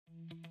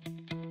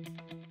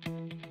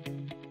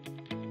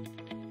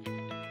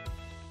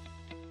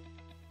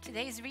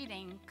Today's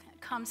reading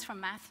comes from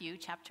Matthew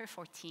chapter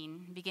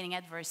 14, beginning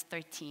at verse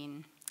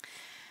 13.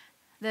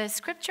 The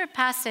scripture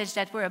passage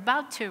that we're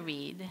about to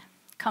read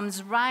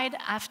comes right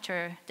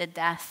after the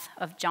death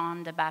of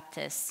John the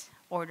Baptist,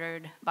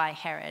 ordered by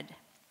Herod.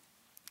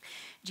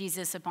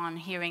 Jesus, upon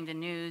hearing the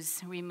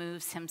news,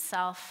 removes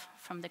himself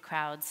from the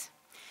crowds.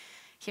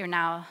 Hear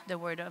now the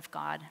word of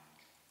God.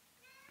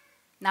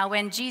 Now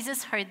when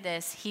Jesus heard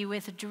this, he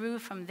withdrew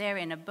from there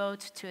in a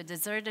boat to a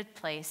deserted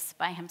place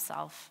by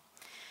himself.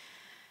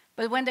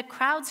 But when the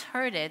crowds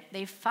heard it,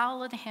 they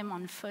followed him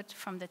on foot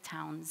from the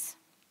towns.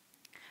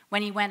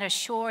 When he went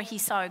ashore, he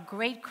saw a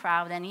great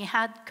crowd, and he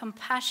had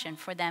compassion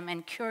for them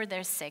and cured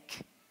their sick.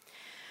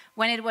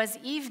 When it was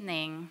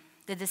evening,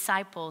 the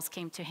disciples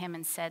came to him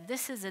and said,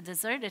 "This is a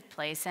deserted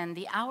place, and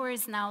the hour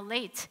is now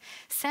late.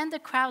 Send the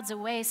crowds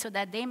away so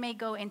that they may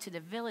go into the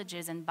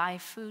villages and buy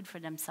food for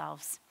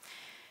themselves."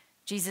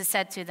 Jesus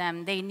said to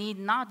them, "They need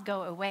not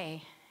go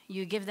away.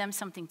 You give them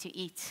something to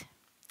eat."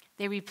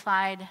 They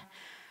replied,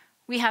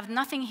 "We have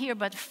nothing here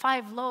but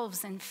 5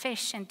 loaves and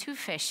 2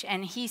 fish.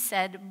 And he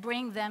said,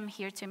 "Bring them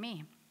here to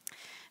me."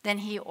 Then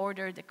he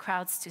ordered the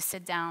crowds to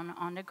sit down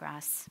on the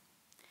grass.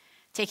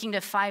 Taking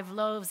the 5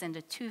 loaves and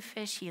the 2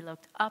 fish, he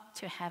looked up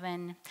to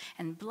heaven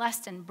and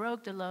blessed and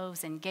broke the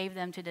loaves and gave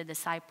them to the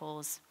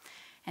disciples.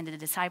 And the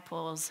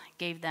disciples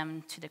gave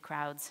them to the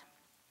crowds.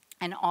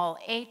 And all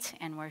ate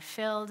and were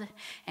filled,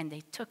 and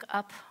they took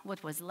up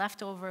what was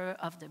left over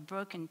of the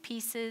broken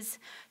pieces,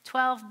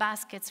 12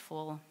 baskets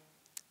full.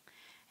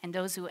 And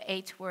those who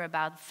ate were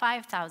about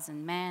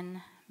 5,000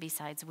 men,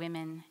 besides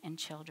women and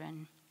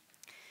children.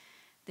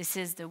 This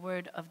is the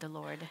word of the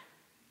Lord.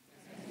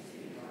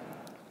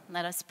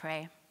 Let us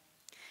pray.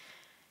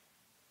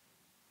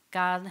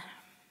 God,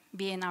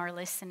 be in our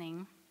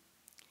listening.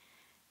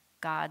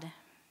 God,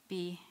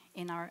 be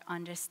in our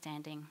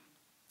understanding.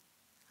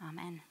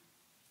 Amen.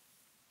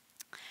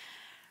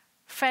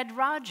 Fred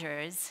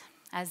Rogers,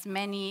 as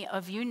many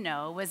of you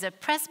know, was a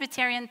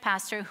Presbyterian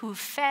pastor who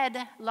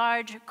fed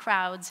large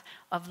crowds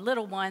of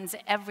little ones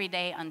every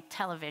day on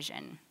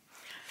television.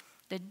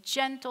 The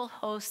gentle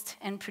host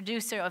and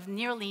producer of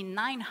nearly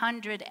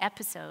 900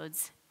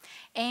 episodes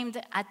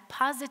aimed at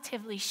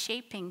positively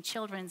shaping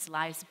children's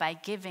lives by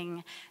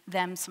giving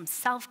them some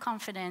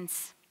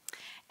self-confidence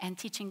and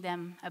teaching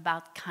them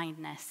about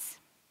kindness.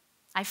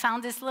 I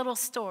found this little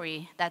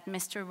story that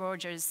Mr.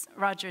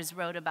 Rogers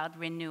wrote about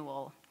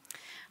renewal.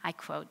 I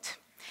quote,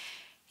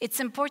 "It's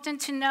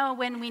important to know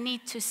when we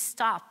need to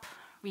stop,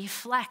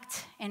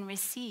 reflect, and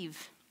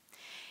receive.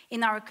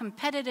 In our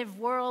competitive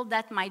world,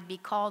 that might be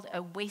called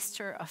a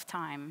waster of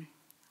time.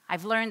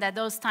 I've learned that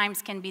those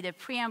times can be the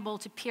preamble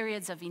to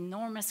periods of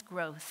enormous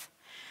growth.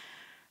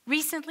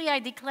 Recently, I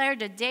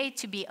declared a day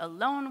to be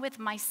alone with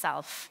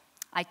myself.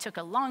 I took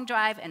a long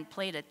drive and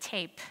played a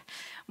tape.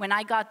 When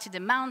I got to the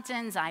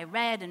mountains, I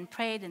read and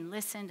prayed and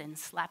listened and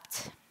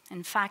slept.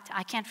 In fact,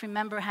 I can't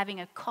remember having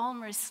a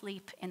calmer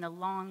sleep in a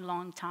long,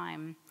 long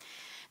time.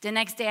 The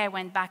next day, I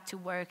went back to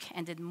work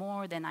and did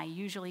more than I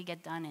usually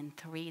get done in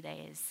 3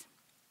 days.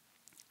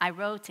 I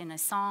wrote in a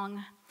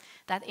song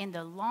that in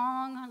the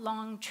long,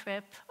 long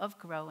trip of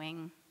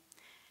growing,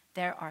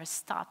 there are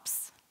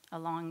stops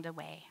along the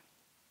way."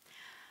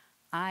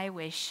 I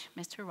wish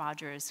Mr.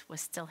 Rogers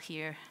was still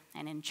here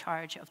and in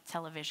charge of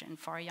television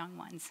for our young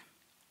ones.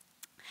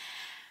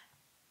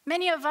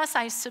 Many of us,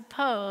 I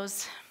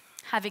suppose,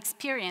 have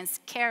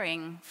experienced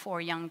caring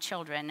for young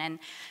children, and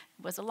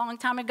it was a long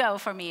time ago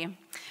for me.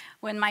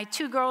 When my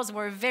 2 girls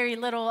were very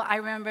little, I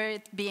remember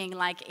it being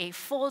like a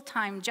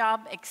full-time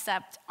job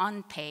except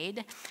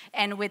unpaid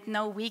and with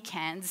no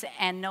weekends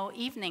and no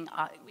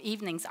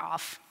evenings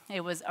off.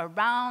 It was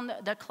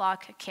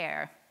around-the-clock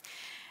care.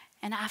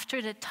 And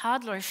after the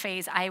toddler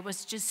phase, I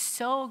was just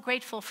so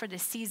grateful for the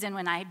season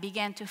when I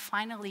began to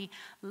finally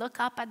look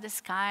up at the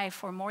sky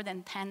for more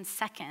than 10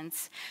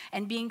 seconds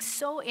and being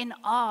so in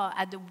awe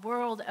at the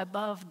world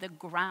above the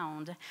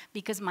ground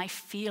because my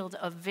field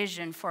of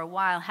vision for a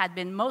while had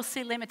been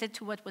mostly limited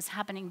to what was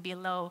happening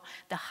below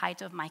the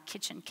height of my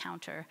kitchen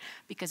counter.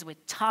 Because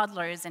with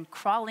toddlers and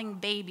crawling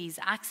babies,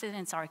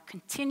 accidents are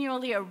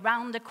continually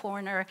around the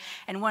corner,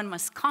 and one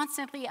must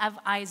constantly have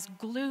eyes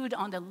glued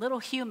on the little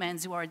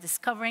humans who are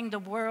discovering the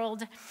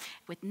world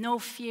with no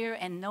fear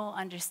and no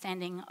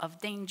understanding of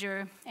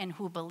danger, and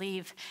who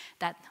believe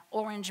that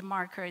orange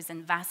markers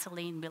and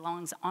Vaseline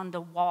belongs on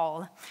the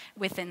wall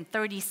within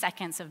 30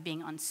 seconds of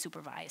being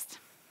unsupervised.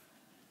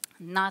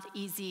 Not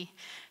easy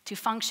to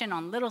function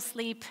on little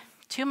sleep,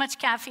 too much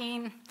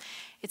caffeine.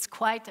 It's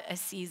quite a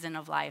season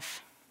of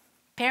life.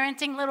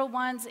 Parenting little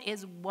ones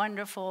is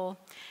wonderful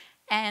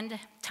and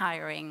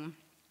tiring.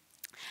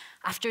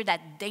 After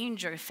that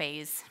danger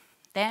phase,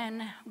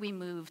 then we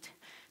moved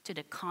to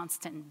the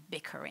constant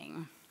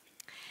bickering.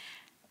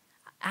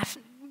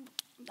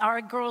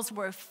 Our girls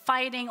were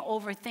fighting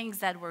over things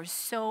that were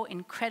so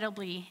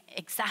incredibly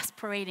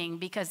exasperating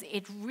because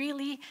it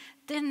really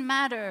didn't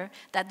matter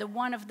that the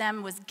one of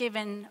them was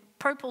given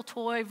purple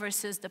toy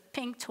versus the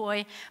pink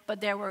toy,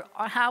 but there were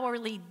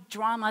hourly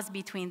dramas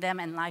between them,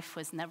 and life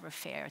was never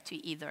fair to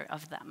either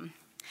of them.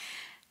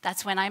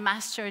 That's when I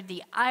mastered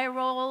the eye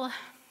roll,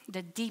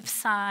 the deep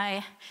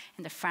sigh,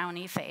 and the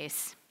frowny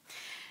face.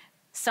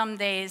 Some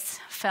days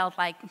felt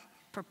like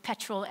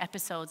perpetual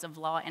episodes of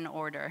Law and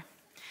Order.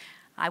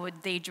 I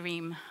would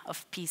daydream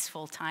of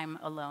peaceful time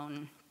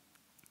alone.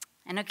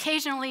 And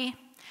occasionally,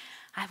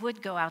 I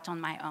would go out on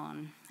my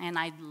own, and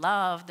I'd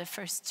love the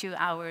first 2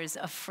 hours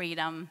of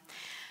freedom.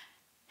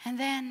 And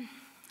then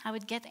I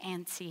would get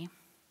antsy.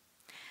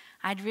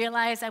 I'd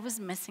realize I was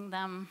missing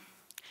them.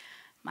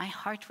 My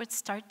heart would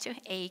start to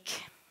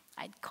ache.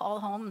 I'd call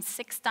home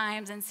 6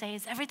 times and say,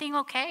 "Is everything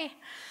okay?"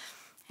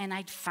 And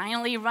I'd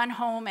finally run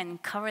home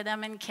and cover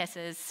them in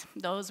kisses.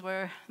 Those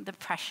were the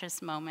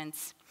precious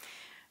moments.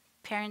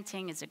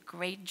 Parenting is a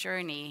great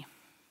journey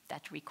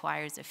that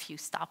requires a few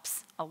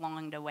stops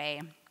along the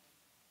way.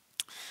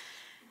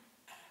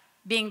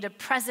 Being the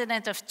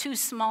president of 2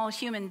 small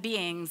human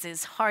beings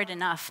is hard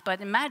enough,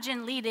 but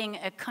imagine leading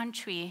a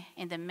country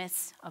in the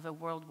midst of a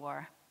world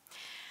war.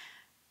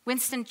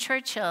 Winston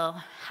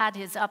Churchill had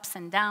his ups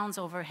and downs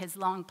over his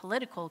long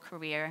political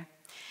career,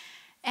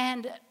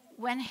 and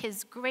when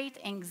his great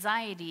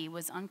anxiety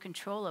was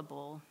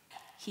uncontrollable,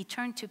 he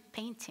turned to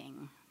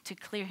painting to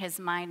clear his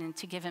mind and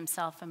to give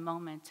himself a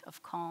moment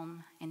of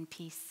calm and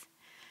peace.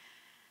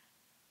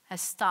 A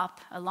stop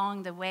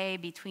along the way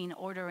between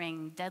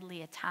ordering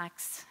deadly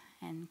attacks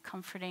and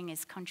comforting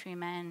his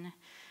countrymen,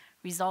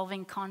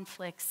 resolving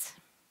conflicts.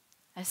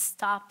 A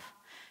stop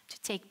to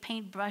take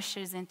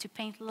paintbrushes and to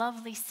paint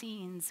lovely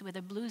scenes with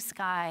a blue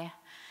sky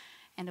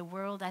and a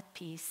world at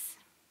peace,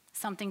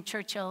 something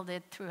Churchill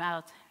did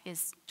throughout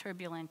his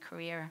turbulent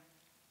career.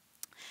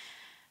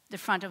 The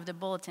front of the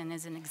bulletin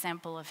is an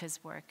example of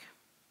his work.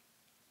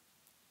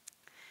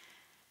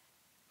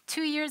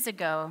 2 years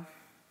ago,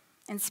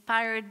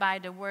 inspired by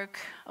the work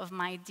of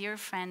my dear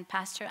friend,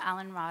 Pastor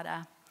Alan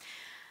Rada,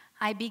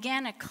 I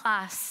began a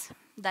class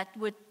that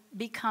would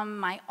become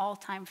my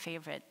all-time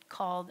favorite,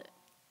 called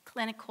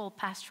Clinical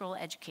Pastoral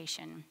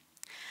Education.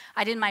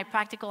 I did my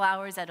practical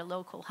hours at a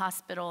local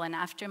hospital, and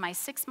after my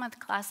 6-month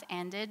class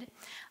ended,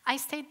 I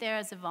stayed there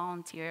as a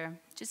volunteer,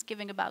 just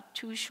giving about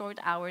 2 short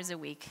hours a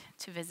week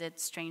to visit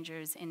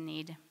strangers in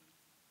need.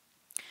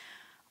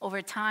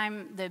 Over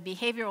time, the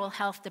behavioral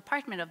health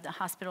department of the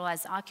hospital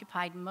has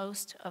occupied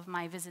most of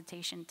my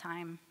visitation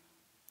time.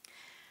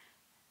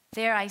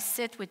 There I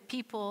sit with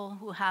people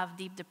who have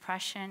deep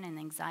depression and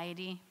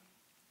anxiety,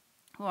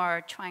 who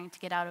are trying to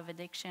get out of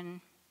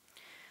addiction,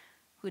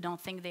 who don't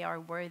think they are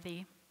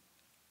worthy.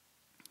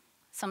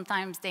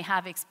 Sometimes they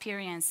have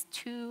experienced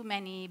too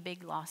many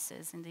big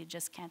losses and they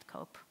just can't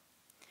cope.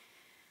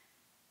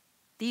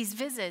 These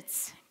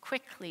visits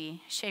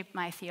quickly shape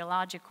my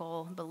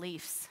theological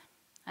beliefs,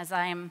 as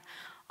I am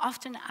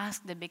often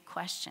asked the big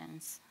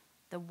questions,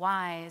 the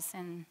whys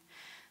and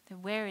the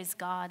where is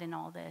God in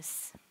all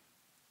this?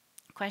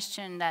 A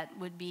question that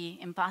would be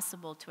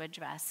impossible to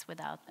address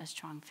without a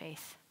strong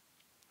faith.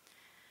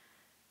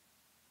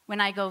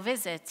 When I go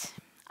visit,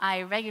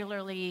 I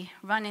regularly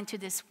run into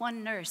this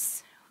one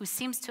nurse who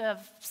seems to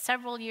have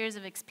several years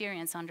of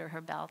experience under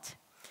her belt.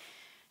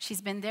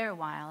 She's been there a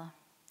while.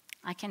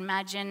 I can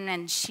imagine,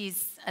 and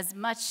as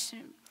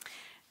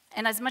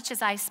much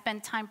as I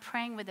spend time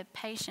praying with the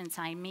patients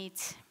I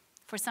meet,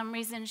 for some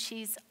reason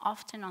she's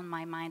often on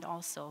my mind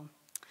also.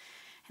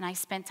 And I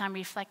spend time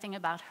reflecting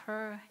about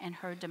her and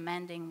her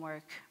demanding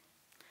work.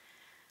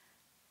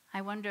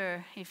 I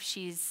wonder if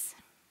she's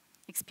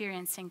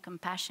experiencing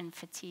compassion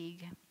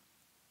fatigue.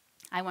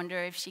 I wonder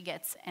if she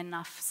gets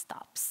enough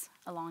stops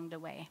along the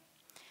way.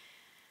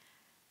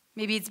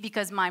 Maybe it's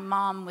because my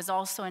mom was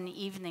also an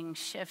evening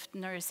shift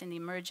nurse in the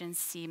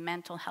emergency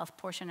mental health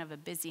portion of a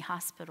busy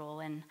hospital,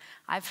 and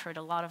I've heard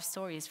a lot of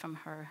stories from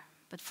her.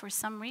 But for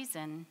some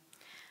reason,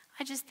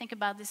 I just think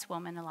about this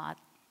woman a lot.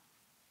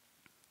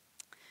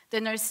 The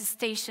nurse's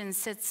station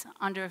sits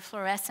under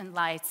fluorescent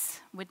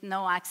lights with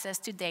no access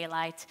to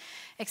daylight,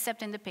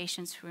 except in the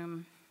patient's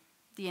room.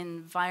 The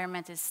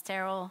environment is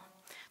sterile.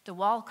 The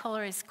wall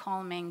color is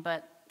calming,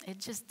 but it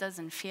just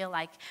doesn't feel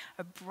like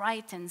a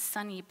bright and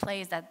sunny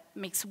place that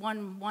makes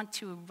one want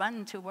to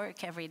run to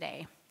work every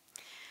day.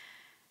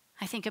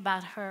 I think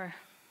about her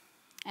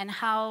and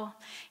how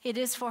it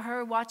is for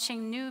her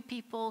watching new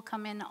people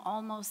come in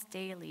almost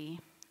daily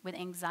with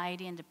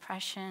anxiety and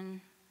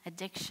depression,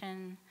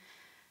 addiction,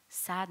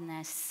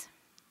 sadness,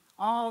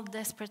 all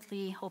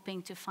desperately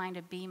hoping to find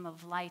a beam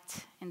of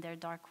light in their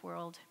dark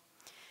world,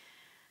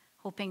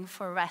 hoping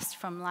for rest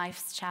from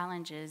life's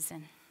challenges,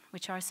 and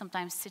which are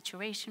sometimes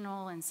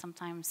situational and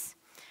sometimes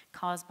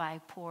caused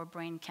by poor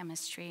brain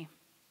chemistry.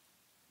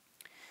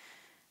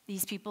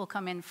 These people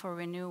come in for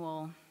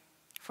renewal,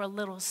 for a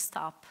little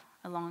stop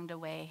along the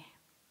way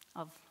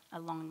of a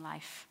long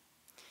life.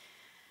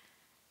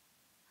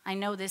 I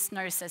know this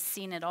nurse has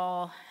seen it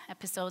all,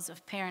 episodes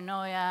of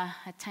paranoia,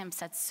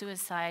 attempts at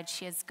suicide.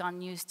 She has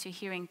gotten used to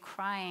hearing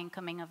crying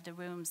coming out of the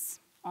rooms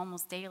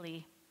almost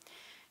daily.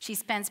 She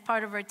spends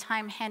part of her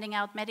time handing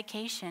out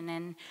medication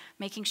and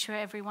making sure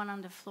everyone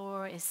on the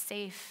floor is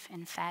safe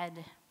and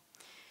fed.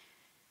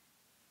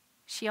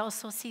 She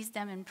also sees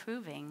them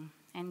improving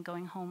and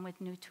going home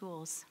with new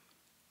tools.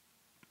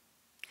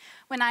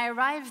 When I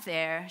arrive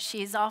there,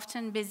 she is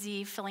often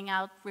busy filling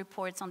out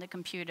reports on the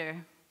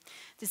computer.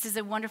 This is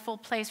a wonderful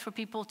place for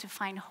people to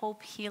find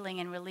hope,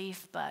 healing, and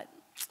relief, but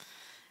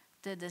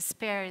the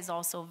despair is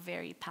also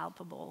very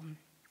palpable.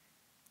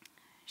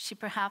 She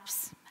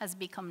perhaps has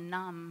become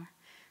numb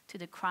to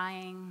the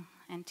crying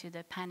and to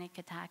the panic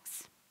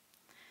attacks.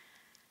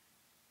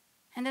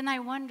 And then I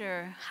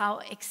wonder how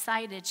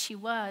excited she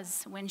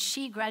was when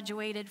she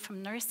graduated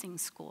from nursing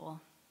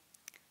school.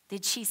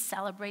 Did she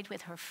celebrate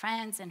with her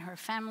friends and her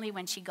family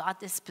when she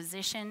got this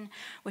position?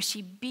 Was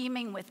she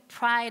beaming with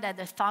pride at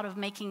the thought of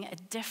making a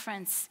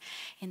difference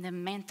in the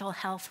mental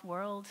health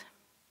world?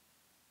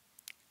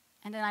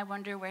 And then I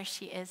wonder where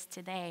she is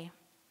today.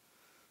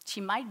 She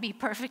might be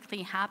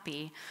perfectly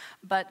happy,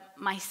 but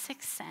my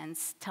sixth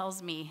sense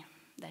tells me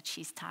that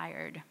she's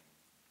tired.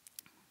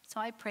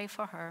 So I pray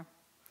for her.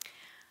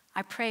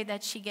 I pray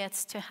that she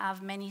gets to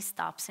have many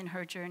stops in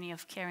her journey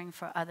of caring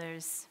for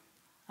others,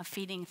 of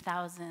feeding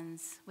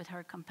thousands with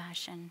her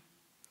compassion.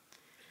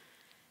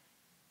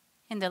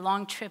 In the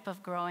long trip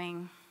of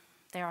growing,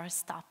 there are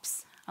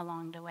stops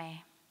along the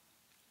way.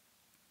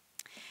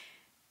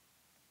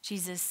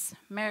 Jesus'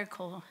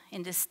 miracle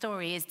in this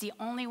story is the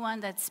only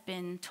one that's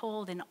been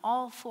told in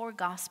all four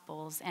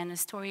Gospels, and a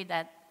story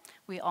that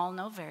we all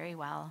know very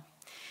well.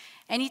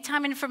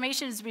 Anytime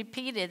information is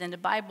repeated in the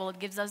Bible, it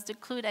gives us the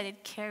clue that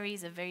it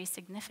carries a very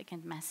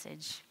significant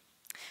message.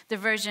 The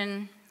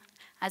version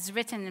as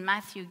written in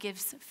Matthew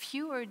gives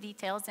fewer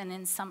details than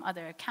in some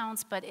other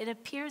accounts, but it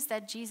appears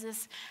that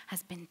Jesus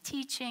has been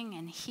teaching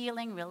and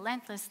healing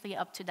relentlessly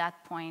up to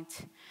that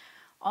point,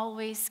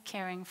 always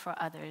caring for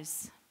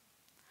others.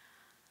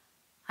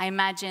 I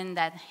imagine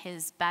that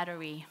his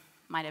battery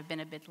might have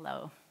been a bit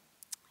low.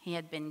 He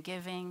had been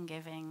giving,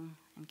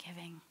 and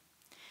giving.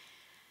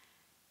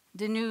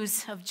 The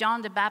news of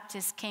John the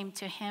Baptist came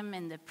to him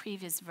in the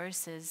previous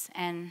verses,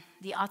 and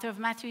the author of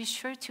Matthew is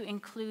sure to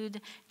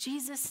include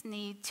Jesus'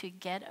 need to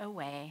get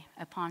away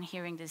upon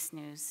hearing this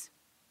news.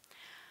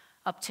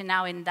 Up to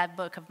now in that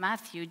book of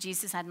Matthew,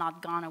 Jesus had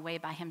not gone away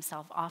by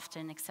himself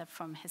often, except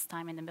from his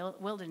time in the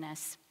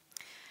wilderness.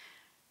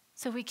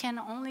 So we can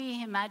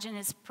only imagine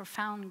his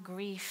profound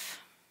grief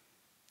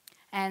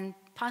and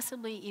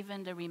possibly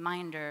even the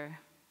reminder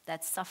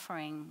that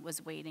suffering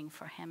was waiting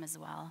for him as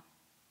well.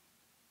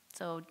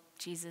 So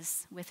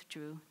Jesus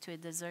withdrew to a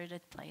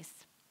deserted place.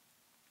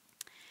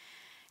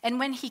 And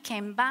when he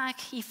came back,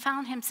 he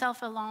found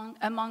himself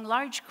among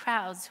large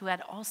crowds who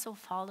had also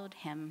followed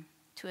him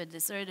to a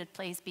deserted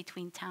place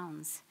between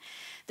towns.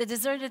 The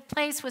deserted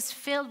place was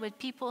filled with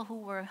people who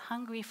were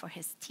hungry for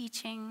his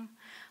teaching,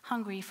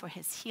 hungry for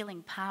his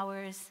healing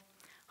powers,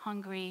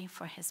 hungry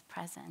for his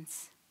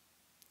presence.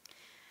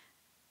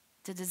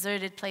 The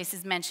deserted place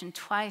is mentioned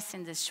twice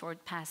in this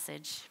short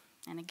passage,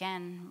 and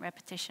again,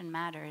 repetition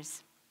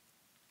matters.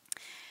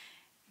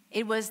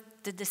 It was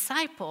the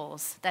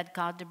disciples that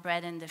got the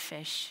bread and the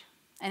fish,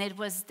 and it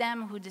was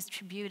them who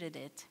distributed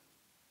it.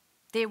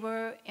 They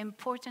were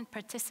important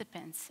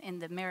participants in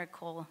the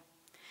miracle.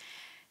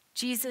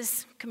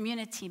 Jesus'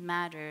 community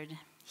mattered.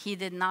 He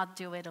did not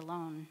do it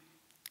alone.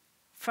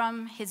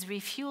 From his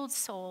refueled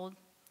soul,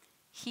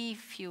 he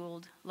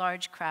fueled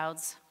large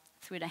crowds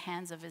through the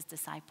hands of his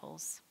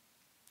disciples.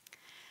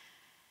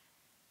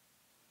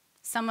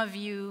 Some of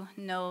you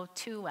know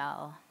too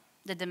well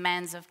the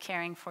demands of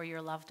caring for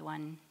your loved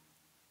one.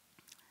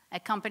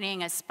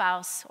 Accompanying a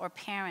spouse or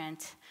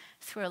parent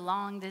through a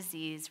long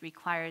disease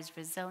requires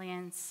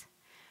resilience,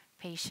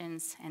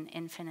 patience, and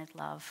infinite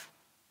love.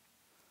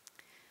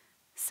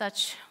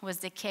 Such was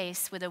the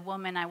case with a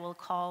woman I will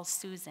call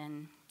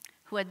Susan,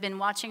 who had been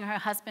watching her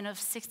husband of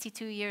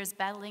 62 years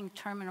battling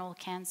terminal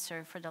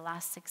cancer for the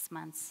last 6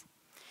 months.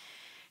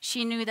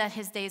 She knew that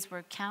his days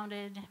were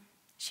counted.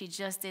 She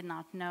just did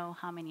not know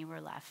how many were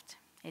left.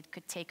 It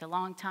could take a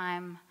long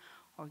time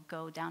or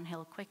go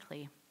downhill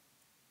quickly.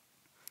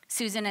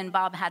 Susan and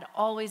Bob had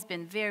always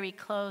been very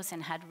close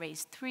and had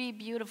raised 3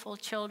 beautiful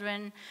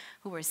children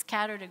who were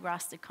scattered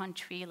across the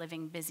country,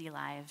 living busy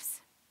lives.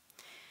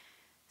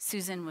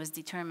 Susan was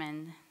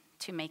determined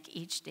to make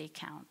each day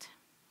count.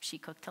 She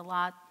cooked a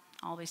lot,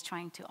 always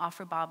trying to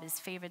offer Bob his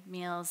favorite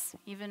meals,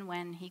 even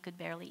when he could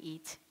barely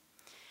eat.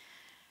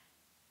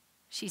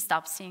 She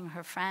stopped seeing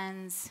her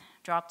friends,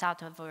 dropped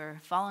out of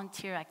her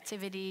volunteer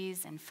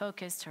activities, and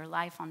focused her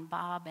life on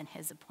Bob and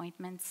his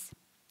appointments.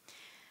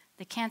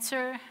 The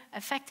cancer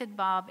affected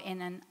Bob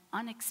in an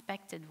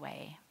unexpected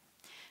way.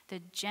 The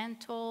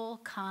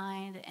gentle,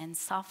 kind, and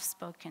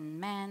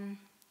soft-spoken man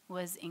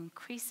was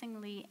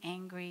increasingly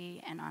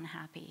angry and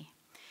unhappy.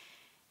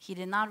 He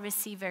did not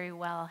receive very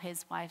well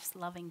his wife's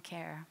loving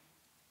care.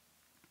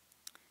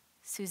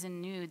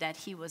 Susan knew that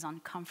he was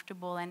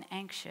uncomfortable and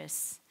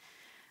anxious,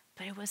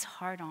 but it was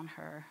hard on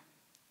her.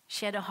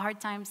 She had a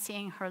hard time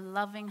seeing her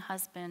loving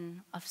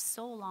husband of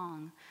so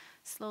long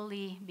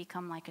slowly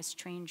become like a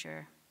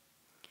stranger.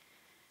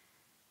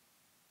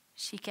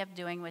 She kept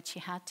doing what she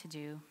had to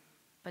do,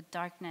 but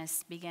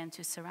darkness began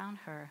to surround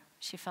her.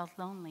 She felt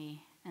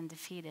lonely and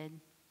defeated.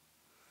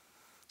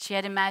 She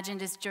had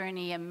imagined this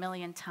journey a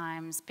million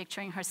times,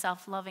 picturing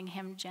herself loving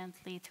him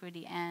gently through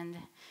the end.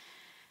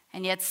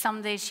 And yet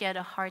someday she had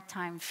a hard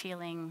time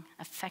feeling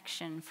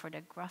affection for the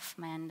gruff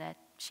man that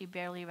she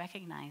barely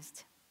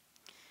recognized.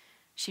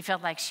 She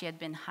felt like she had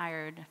been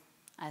hired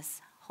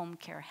as home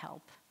care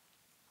help.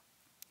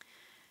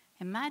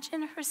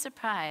 Imagine her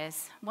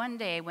surprise one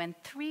day when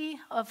 3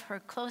 of her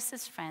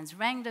closest friends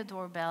rang the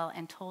doorbell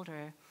and told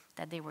her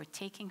that they were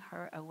taking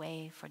her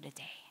away for the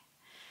day.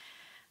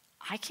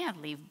 "I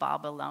can't leave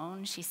Bob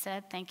alone," she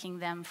said, thanking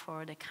them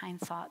for the kind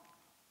thought.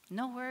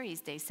 "No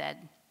worries," they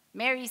said.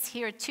 "Mary's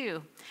here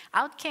too."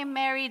 Out came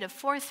Mary, the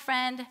 4th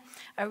friend,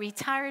 a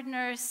retired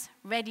nurse,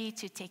 ready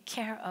to take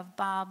care of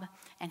Bob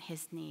and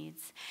his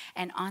needs.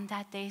 And on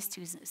that day,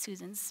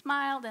 Susan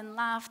smiled and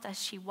laughed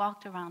as she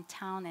walked around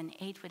town and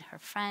ate with her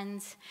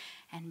friends.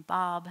 And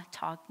Bob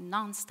talked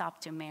nonstop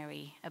to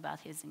Mary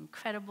about his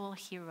incredible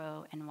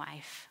hero and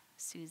wife,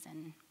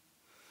 Susan.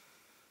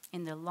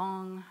 In the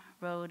long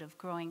road of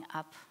growing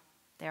up,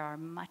 there are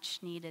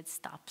much needed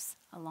stops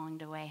along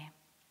the way.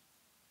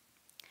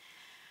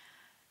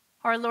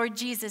 Our Lord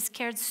Jesus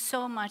cared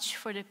so much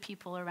for the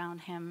people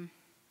around him.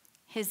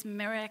 His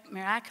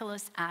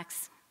miraculous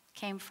acts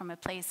came from a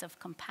place of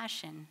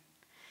compassion.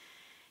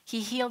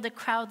 He healed the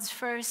crowds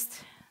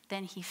first,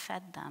 then he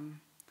fed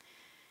them.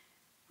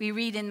 We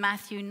read in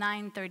Matthew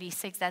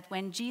 9:36 that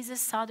when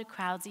Jesus saw the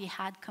crowds, he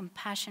had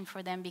compassion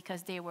for them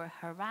because they were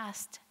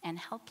harassed and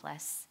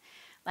helpless,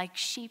 like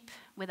sheep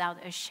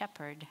without a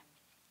shepherd.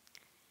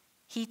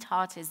 He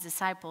taught his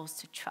disciples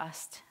to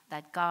trust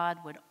that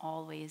God would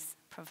always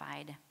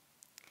provide.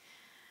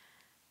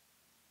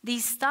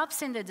 These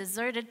stops in the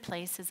deserted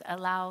places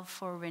allow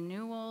for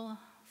renewal,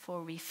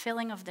 for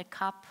refilling of the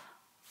cup,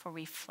 for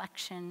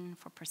reflection,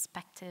 for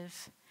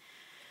perspective.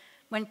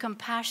 When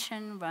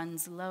compassion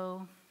runs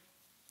low,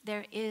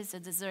 there is a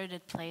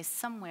deserted place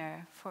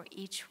somewhere for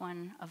each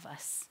one of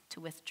us to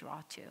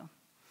withdraw to.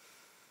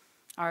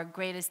 Our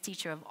greatest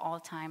teacher of all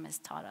time has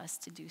taught us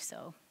to do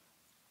so.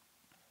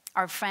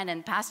 Our friend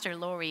and Pastor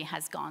Lori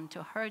has gone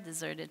to her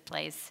deserted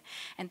place,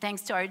 and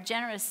thanks to our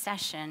generous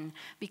session,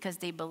 because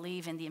they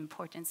believe in the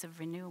importance of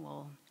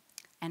renewal.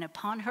 And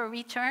upon her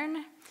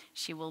return,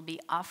 she will be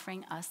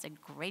offering us a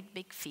great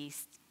big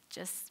feast,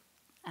 just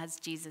as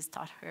Jesus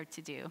taught her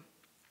to do.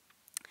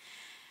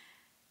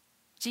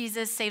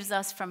 Jesus saves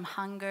us from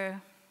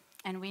hunger,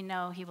 and we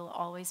know he will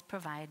always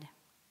provide.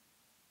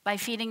 By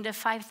feeding the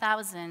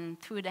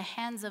 5,000 through the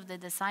hands of the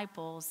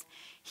disciples,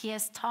 he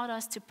has taught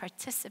us to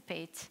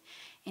participate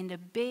in the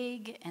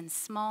big and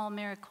small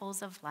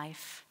miracles of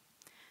life,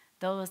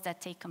 those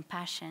that take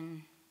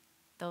compassion,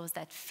 those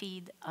that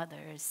feed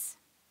others.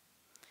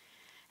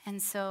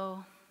 And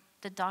so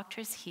the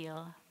doctors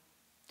heal,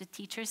 the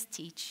teachers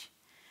teach,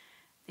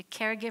 the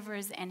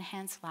caregivers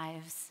enhance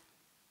lives,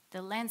 the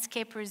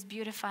landscapers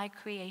beautify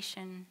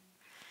creation,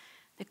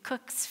 the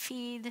cooks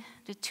feed,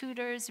 the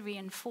tutors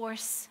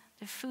reinforce,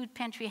 the food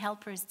pantry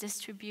helpers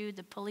distribute,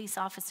 the police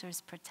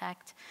officers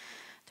protect,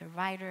 the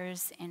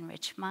writers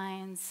enrich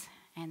minds,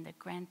 and the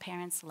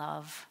grandparents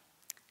love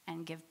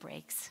and give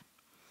breaks.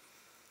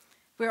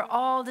 We're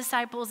all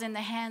disciples in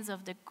the hands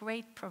of the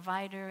great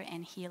provider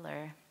and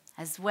healer,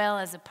 as well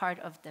as a part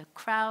of the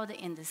crowd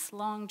in this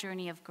long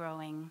journey of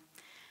growing,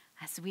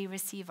 as we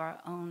receive our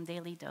own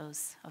daily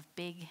dose of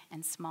big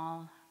and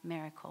small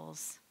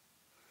miracles.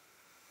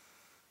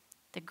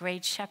 The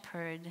great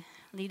shepherd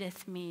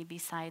leadeth me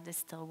beside the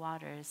still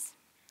waters.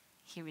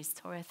 He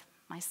restoreth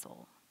my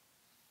soul.